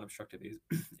who are non-obstructive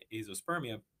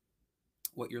azoospermia,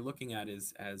 what you're looking at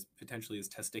is as potentially as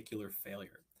testicular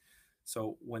failure.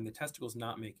 So when the testicle's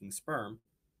not making sperm,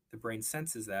 the brain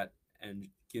senses that and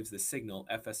gives the signal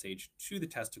FSH to the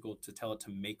testicle to tell it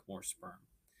to make more sperm.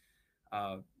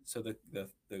 So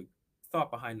the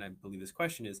thought behind, I believe, this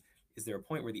question is there a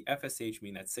point where the FSH,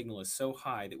 mean that signal, is so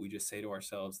high that we just say to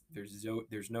ourselves,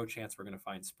 there's no chance we're going to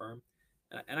find sperm?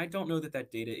 And I don't know that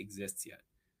that data exists yet.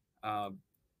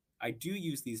 I do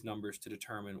use these numbers to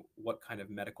determine what kind of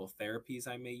medical therapies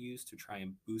I may use to try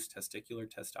and boost testicular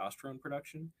testosterone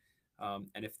production.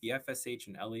 And if the FSH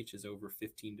and LH is over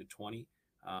 15 to 20,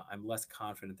 I'm less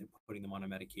confident that putting them on a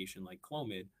medication like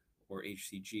Clomid or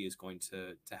HCG is going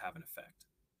to have an effect.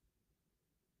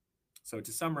 So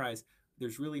to summarize,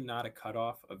 there's really not a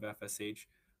cutoff of FSH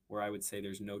where I would say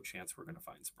there's no chance we're going to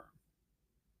find sperm.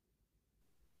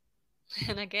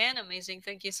 And again, amazing.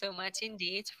 Thank you so much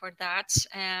indeed for that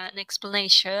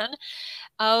explanation.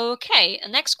 Okay,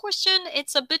 next question.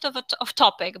 It's a bit of a off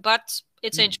topic, but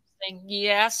it's interesting.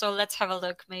 Yeah, so let's have a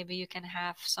look. Maybe you can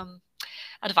have some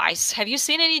advice. Have you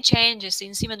seen any changes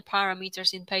in semen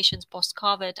parameters in patients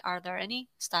post-COVID? Are there any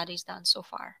studies done so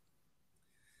far?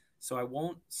 So I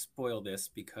won't spoil this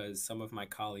because some of my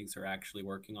colleagues are actually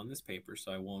working on this paper,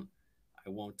 so I won't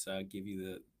give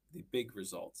you the big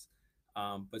results.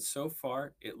 But so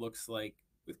far, it looks like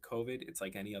with COVID, it's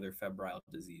like any other febrile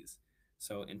disease.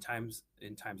 So in times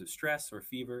of stress or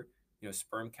fever,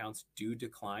 sperm counts do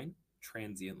decline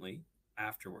transiently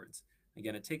afterwards.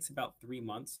 Again, it takes about 3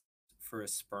 months for a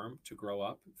sperm to grow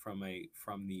up from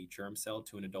the germ cell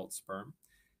to an adult sperm.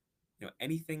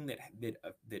 Anything that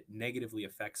negatively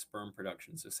affects sperm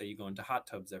production. So say you go into hot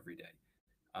tubs every day,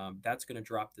 that's going to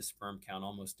drop the sperm count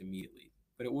almost immediately.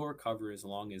 But it will recover as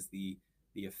long as the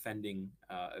offending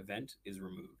event is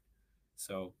removed.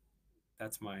 So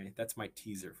that's my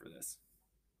teaser for this.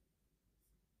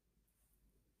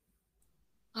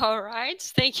 All right.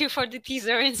 Thank you for the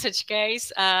teaser in such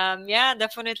case. Yeah,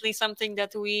 definitely something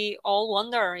that we all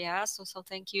wonder. Yeah. So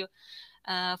thank you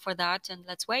for that. And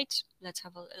let's wait.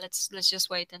 Let's just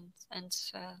wait and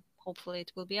hopefully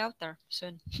it will be out there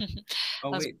soon.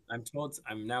 Oh wait,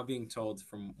 I'm now being told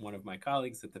from one of my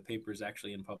colleagues that the paper is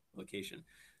actually in publication.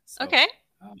 So okay.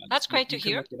 That's great to you can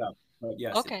hear. look it up. But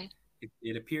yes, okay.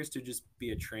 It appears to just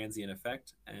be a transient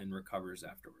effect and recovers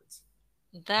afterwards.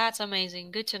 That's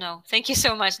amazing. Good to know. Thank you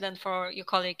so much then for your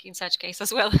colleague in such case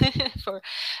as well for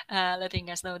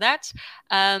letting us know that.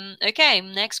 Okay,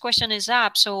 next question is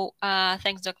up. So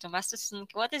thanks, Dr. Masterson.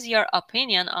 What is your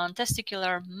opinion on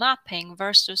testicular mapping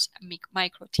versus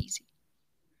MicroTESE?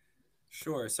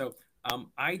 Sure. So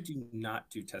I do not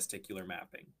do testicular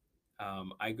mapping.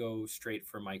 I go straight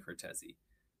for MicroTESE.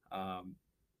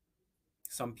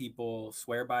 Some people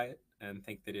swear by it and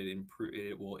think that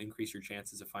it will increase your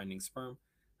chances of finding sperm.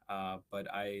 But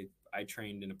I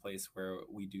trained in a place where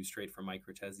we do straight for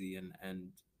MicroTESE,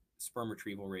 and sperm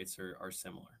retrieval rates are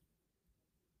similar.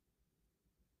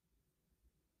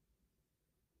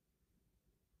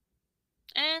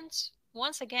 And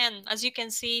once again, as you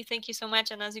can see, thank you so much.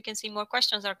 And as you can see, more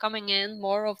questions are coming in.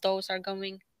 More of those are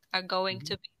going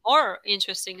to be more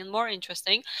interesting and more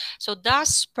interesting. So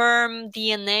does sperm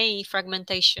DNA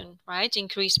fragmentation, right,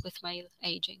 increase with male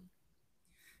aging?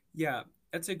 Yeah,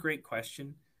 that's a great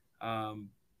question.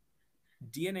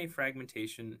 DNA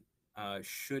fragmentation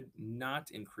should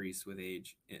not increase with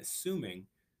age, assuming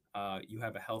you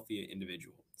have a healthy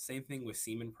individual. Same thing with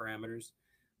semen parameters.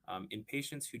 In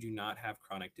patients who do not have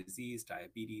chronic disease,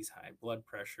 diabetes, high blood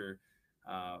pressure,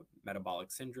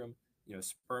 metabolic syndrome,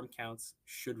 sperm counts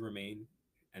should remain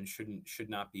and should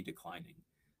not be declining.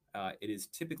 It is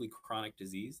typically chronic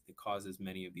disease that causes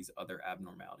many of these other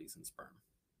abnormalities in sperm.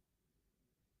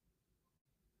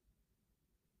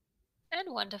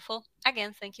 And wonderful.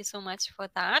 Again, thank you so much for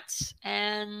that.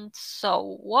 And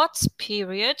so, what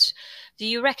period do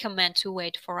you recommend to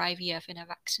wait for IVF in a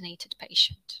vaccinated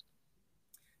patient?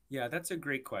 Yeah, that's a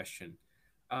great question.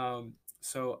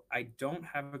 So I don't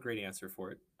have a great answer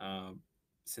for it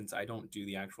since I don't do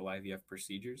the actual IVF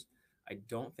procedures. I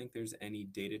don't think there's any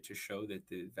data to show that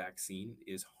the vaccine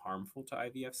is harmful to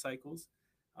IVF cycles.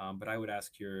 But I would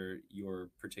ask your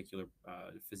particular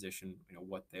physician,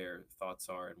 what their thoughts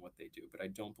are and what they do. But I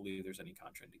don't believe there's any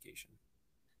contraindication.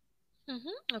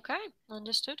 Okay,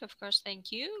 understood. Of course,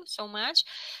 thank you so much.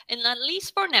 And at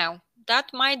least for now,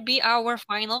 that might be our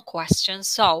final question.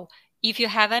 So, if you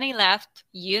have any left,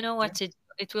 you know Yeah, what to do.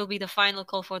 It will be the final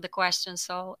call for the question.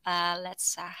 So,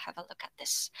 let's have a look at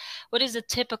this. What is the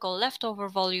typical leftover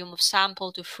volume of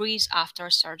sample to freeze after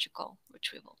surgical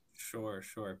retrieval? sure,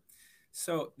 sure.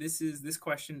 So this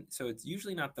question. So it's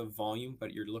usually not the volume,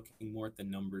 but you're looking more at the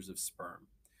numbers of sperm.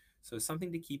 So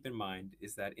something to keep in mind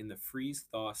is that in the freeze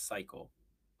thaw cycle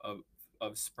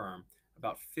of sperm,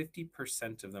 about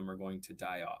 50% of them are going to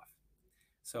die off.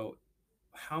 So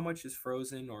how much is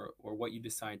frozen or what you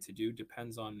decide to do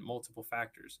depends on multiple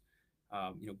factors.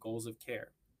 Goals of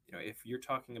care. If you're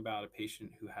talking about a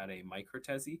patient who had a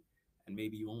microtese and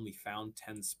maybe you only found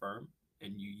 10 sperm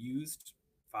and you used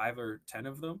 5 or 10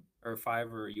 of them, or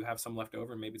five, or you have some left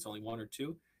over, and maybe it's only 1 or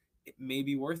 2, it may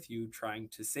be worth you trying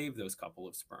to save those couple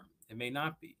of sperm. It may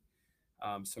not be.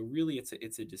 So really, it's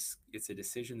a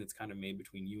decision that's kind of made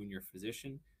between you and your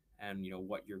physician, and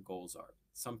what your goals are.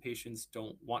 Some patients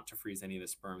don't want to freeze any of the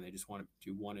sperm; they just want to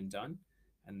do one and done,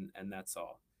 and that's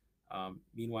all.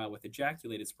 Meanwhile, with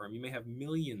ejaculated sperm, you may have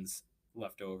millions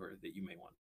left over that you may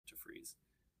want to freeze.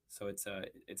 So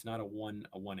it's not a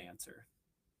one answer.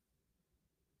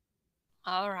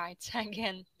 All right.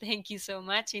 Again, thank you so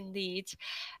much indeed.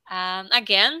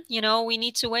 Again, we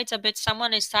need to wait a bit.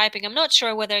 Someone is typing. I'm not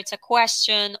sure whether it's a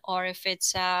question or if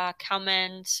it's a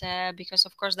comment, because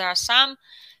of course there are some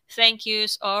thank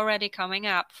yous already coming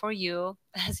up for you,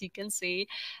 as you can see.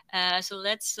 So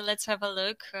let's have a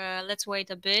look. Let's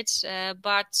wait a bit,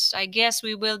 but I guess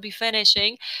we will be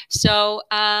finishing. So,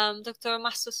 Dr.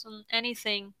 Masterson,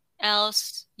 anything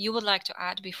else you would like to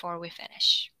add before we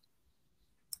finish?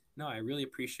 No, I really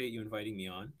appreciate you inviting me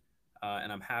on,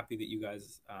 and I'm happy that you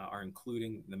guys are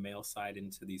including the male side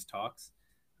into these talks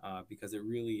because it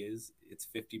really is. It's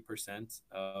 50%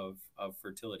 of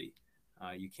fertility.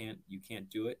 You can't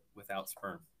do it without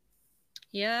sperm.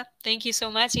 Yeah, thank you so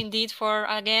much indeed for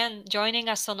again joining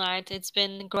us tonight. It's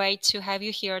been great to have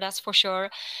you here, that's for sure.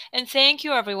 And thank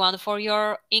you everyone for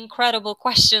your incredible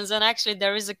questions. And actually,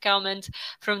 there is a comment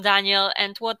from Daniel.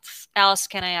 And what else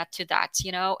can I add to that?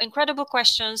 Incredible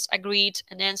questions, agreed,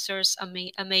 and answers,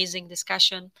 amazing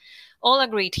discussion. All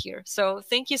agreed here. So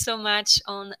thank you so much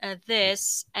on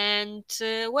this. And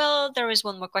well, there is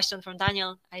one more question from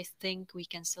Daniel. I think we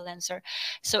can still answer.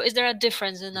 So, is there a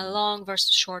difference in a long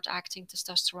versus short acting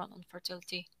testosterone on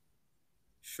fertility?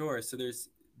 Sure. So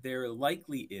there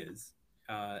likely is,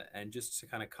 and just to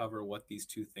kind of cover what these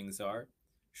two things are,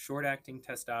 short acting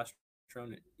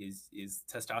testosterone is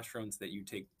testosterones that you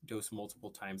take dose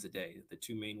multiple times a day. The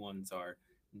two main ones are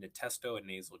Natesto, a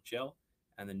nasal gel,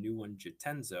 and the new one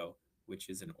Jatenzo, which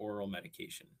is an oral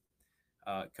medication.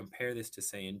 Compare this to,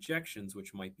 say, injections,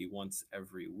 which might be once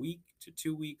every week to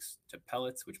 2 weeks, to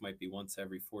pellets, which might be once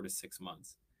every 4 to 6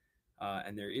 months.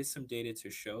 And there is some data to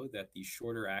show that the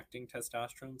shorter acting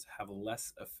testosterones have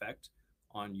less effect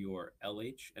on your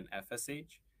LH and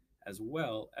FSH, as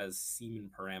well as semen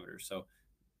parameters. So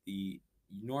the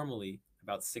normally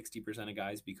about 60% of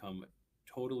guys become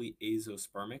totally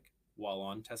azospermic while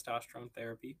on testosterone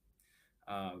therapy.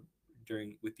 Uh,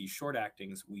 During with these short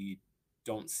actings, we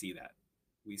don't see that.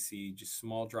 We see just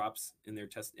small drops in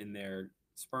their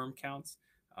sperm counts,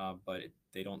 but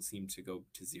they don't seem to go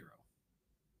to zero.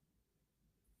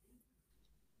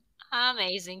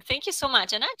 Amazing. Thank you so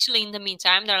much. And actually, in the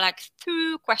meantime, there are like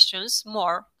 2 questions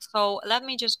more. So let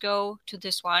me just go to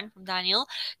this one from Daniel.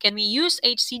 Can we use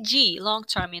HCG long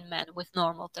term in men with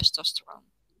normal testosterone?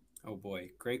 Oh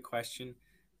boy, great question.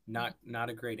 Mm, Not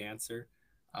a great answer.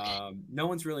 okay. No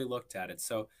one's really looked at it.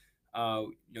 So,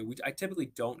 I typically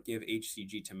don't give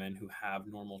HCG to men who have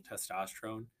normal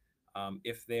testosterone.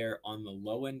 If they're on the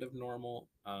low end of normal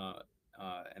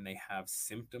and they have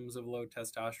symptoms of low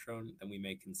testosterone, then we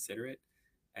may consider it.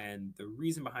 And the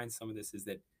reason behind some of this is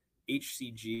that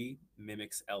HCG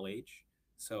mimics LH.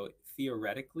 So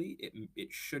theoretically, it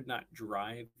should not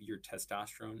drive your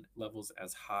testosterone levels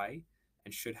as high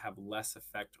and should have less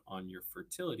effect on your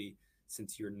fertility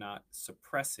since you're not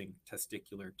suppressing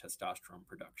testicular testosterone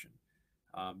production.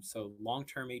 So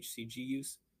long-term HCG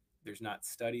use, there's not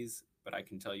studies, but I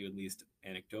can tell you at least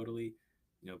anecdotally,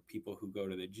 people who go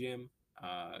to the gym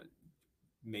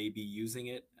may be using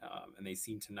it, and they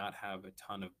seem to not have a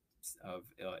ton of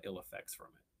ill effects from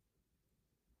it.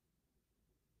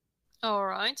 All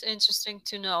right, interesting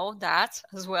to know that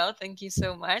as well. Thank you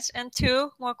so much. And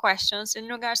two more questions in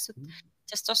regards to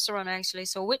testosterone, actually.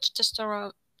 So, which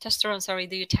testosterone, sorry,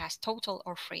 do you test, total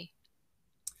or free?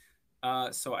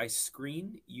 So I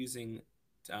screen using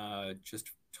just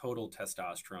total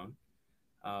testosterone,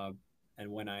 and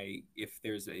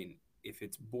if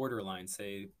it's borderline,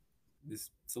 say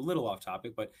this, it's a little off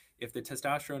topic, but if the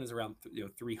testosterone is around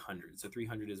 300, so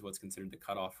 300 is what's considered the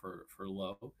cutoff for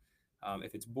low.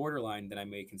 If it's borderline, then I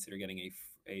may consider getting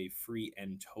a free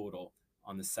and total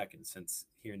on the second, since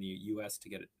here in the U.S. to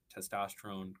get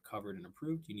testosterone covered and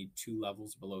approved, you need 2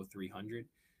 levels below 300.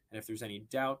 And if there's any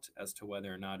doubt as to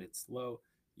whether or not it's low,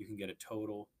 you can get a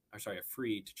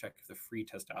free to check if the free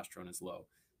testosterone is low,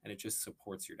 and it just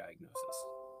supports your diagnosis.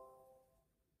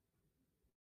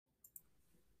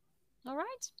 All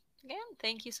right. Again,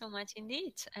 thank you so much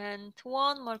indeed. And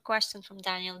one more question from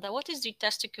Daniel. What is the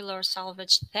testicular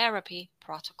salvage therapy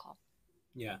protocol?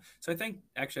 Yeah. So I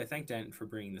thank Dan for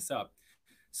bringing this up.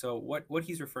 So what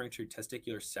he's referring to,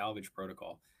 testicular salvage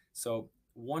protocol. So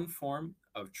one form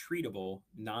of treatable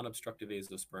non-obstructive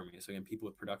azoospermia, so again, people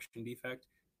with production defect,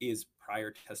 is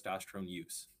prior testosterone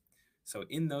use. So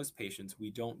in those patients, we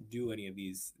don't do any of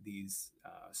these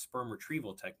sperm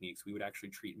retrieval techniques. We would actually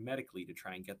treat medically to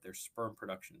try and get their sperm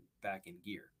production back in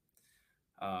gear.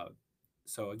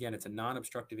 So again, it's a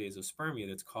non-obstructive azoospermia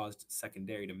that's caused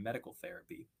secondary to medical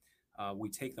therapy. We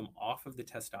take them off of the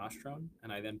testosterone,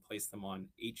 and I then place them on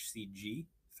HCG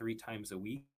 3 times a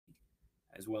week,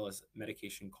 as well as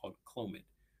medication called Clomid.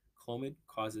 Clomid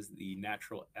causes the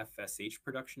natural FSH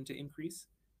production to increase,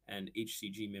 and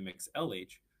HCG mimics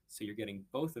LH, so you're getting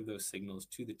both of those signals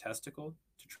to the testicle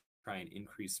to try and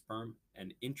increase sperm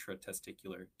and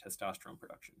intratesticular testosterone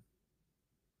production.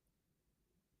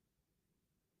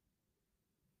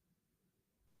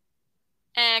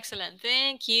 Excellent.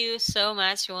 Thank you so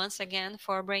much once again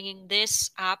for bringing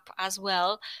this up as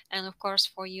well. And of course,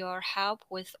 for your help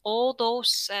with all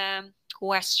those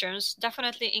questions.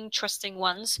 Definitely interesting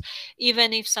ones,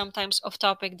 even if sometimes off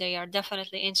topic, they are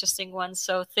definitely interesting ones.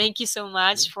 So thank you so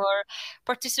much for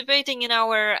participating in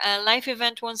our live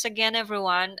event once again,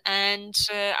 everyone. And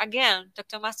again,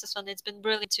 Dr. Masterson, it's been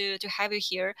brilliant to have you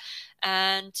here.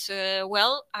 And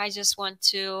well, I just want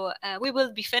to, we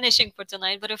will be finishing for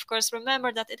tonight, but of course,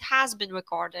 remember that it has been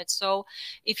recorded. So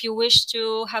if you wish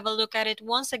to have a look at it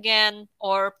once again,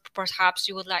 or perhaps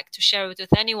you would like to share it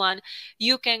with anyone,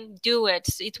 you can do it.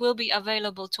 It will be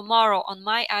available tomorrow on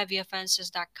my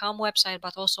ivfenses.com website,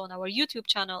 but also on our YouTube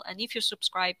channel. And if you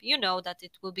subscribe, you know that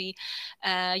it will be,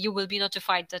 you will be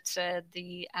notified that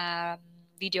the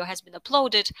video has been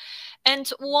uploaded. And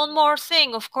one more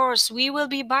thing, of course, we will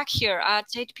be back here at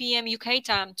 8 p.m. UK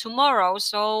time tomorrow.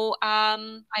 So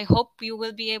I hope you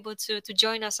will be able to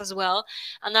join us as well.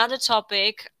 Another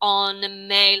topic on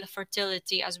male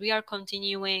fertility, as we are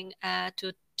continuing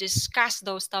to discuss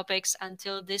those topics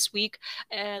until this week,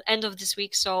 end of this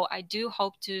week. So I do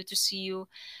hope to see you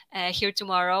here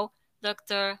tomorrow.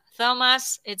 Dr.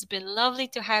 Thomas, it's been lovely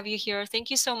to have you here. Thank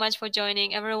you so much for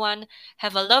joining, everyone.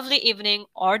 Have a lovely evening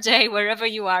or day, wherever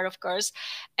you are, of course.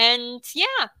 And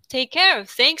yeah, take care.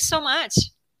 Thanks so much.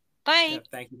 Bye. Yeah,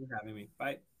 thank you for having me.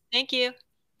 Bye. Thank you.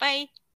 Bye.